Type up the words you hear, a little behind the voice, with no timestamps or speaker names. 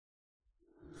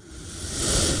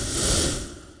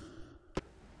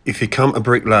If you come to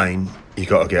Brick Lane, you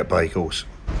got to get bagels.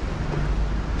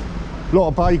 Lot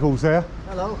of bagels there.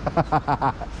 Hello.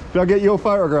 Can I get your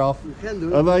photograph? You can do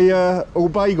it. Are they all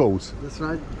bagels? That's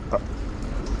right.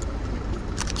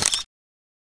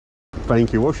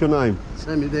 Thank you. What's your name?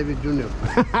 Sammy David Jr.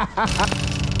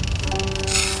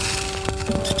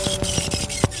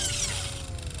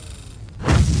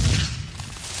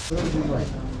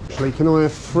 Actually, can I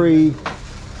have 3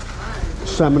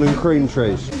 salmon and cream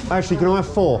cheese? Actually, can I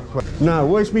have 4? No,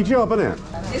 well, it's my job, isn't it?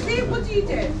 Is it? What do you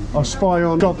do? I spy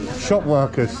on shop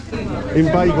workers in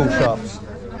bagel shops.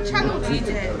 What channel do you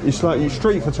do? It's like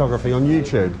street photography on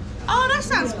YouTube. Oh, that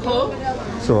sounds cool.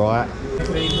 It's all right.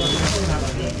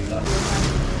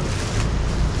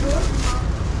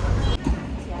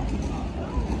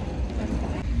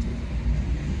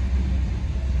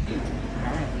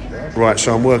 Right,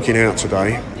 so I'm working out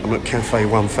today. I'm at Cafe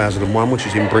 1001, which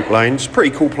is in Brick Lane. It's a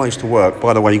pretty cool place to work.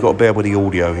 By the way, you've got to bear with the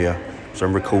audio here, so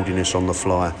I'm recording this on the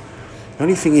fly. The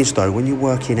only thing is, though, when you're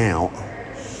working out,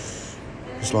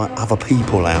 there's like other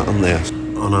people out, aren't there?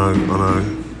 I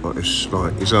know. But it's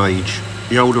like his age.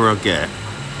 The older I get,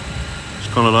 it's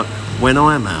kind of like, when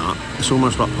I'm out, it's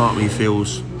almost like part of me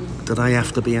feels, do they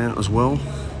have to be out as well? Do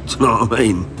you know what I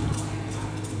mean?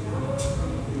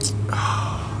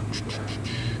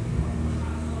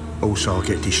 Also, I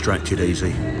get distracted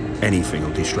easy. Anything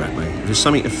will distract me. If there's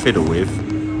something to fiddle with,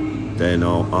 then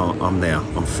I'm there.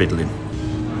 I'm fiddling.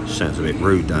 Sounds a bit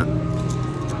rude, that.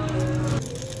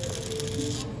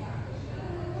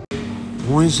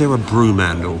 Why is there a broom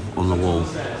handle on the wall?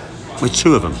 There's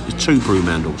 2 of them. There's 2 broom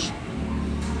handles.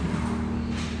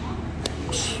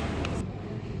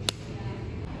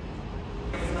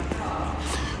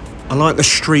 I like the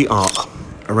street art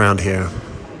around here.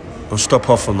 I'll stop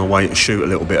off on the way to shoot a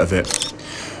little bit of it.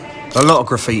 A lot of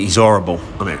graffiti's horrible.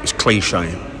 I mean, it's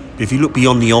cliche. If you look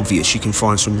beyond the obvious, you can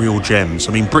find some real gems.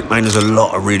 I mean, Brick Lane has a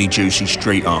lot of really juicy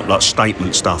street art, like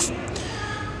statement stuff.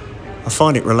 I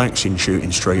find it relaxing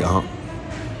shooting street art.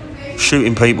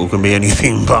 Shooting people can be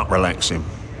anything but relaxing.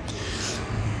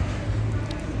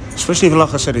 Especially if,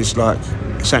 like I said,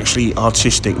 it's actually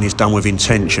artistic and it's done with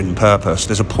intention, purpose.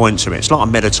 There's a point to it. It's like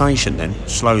a meditation then,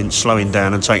 slowing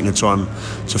down and taking the time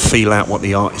to feel out what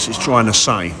the artist is trying to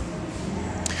say.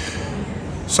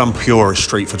 Some purist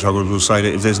street photographers will say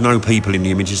that if there's no people in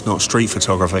the image, it's not street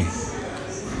photography.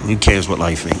 Who cares what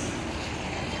they think?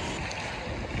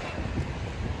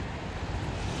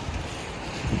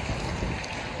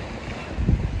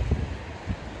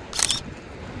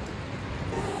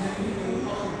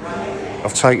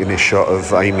 I've taken this shot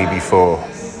of Amy before,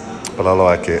 but I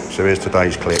like it, so here's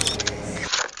today's clip.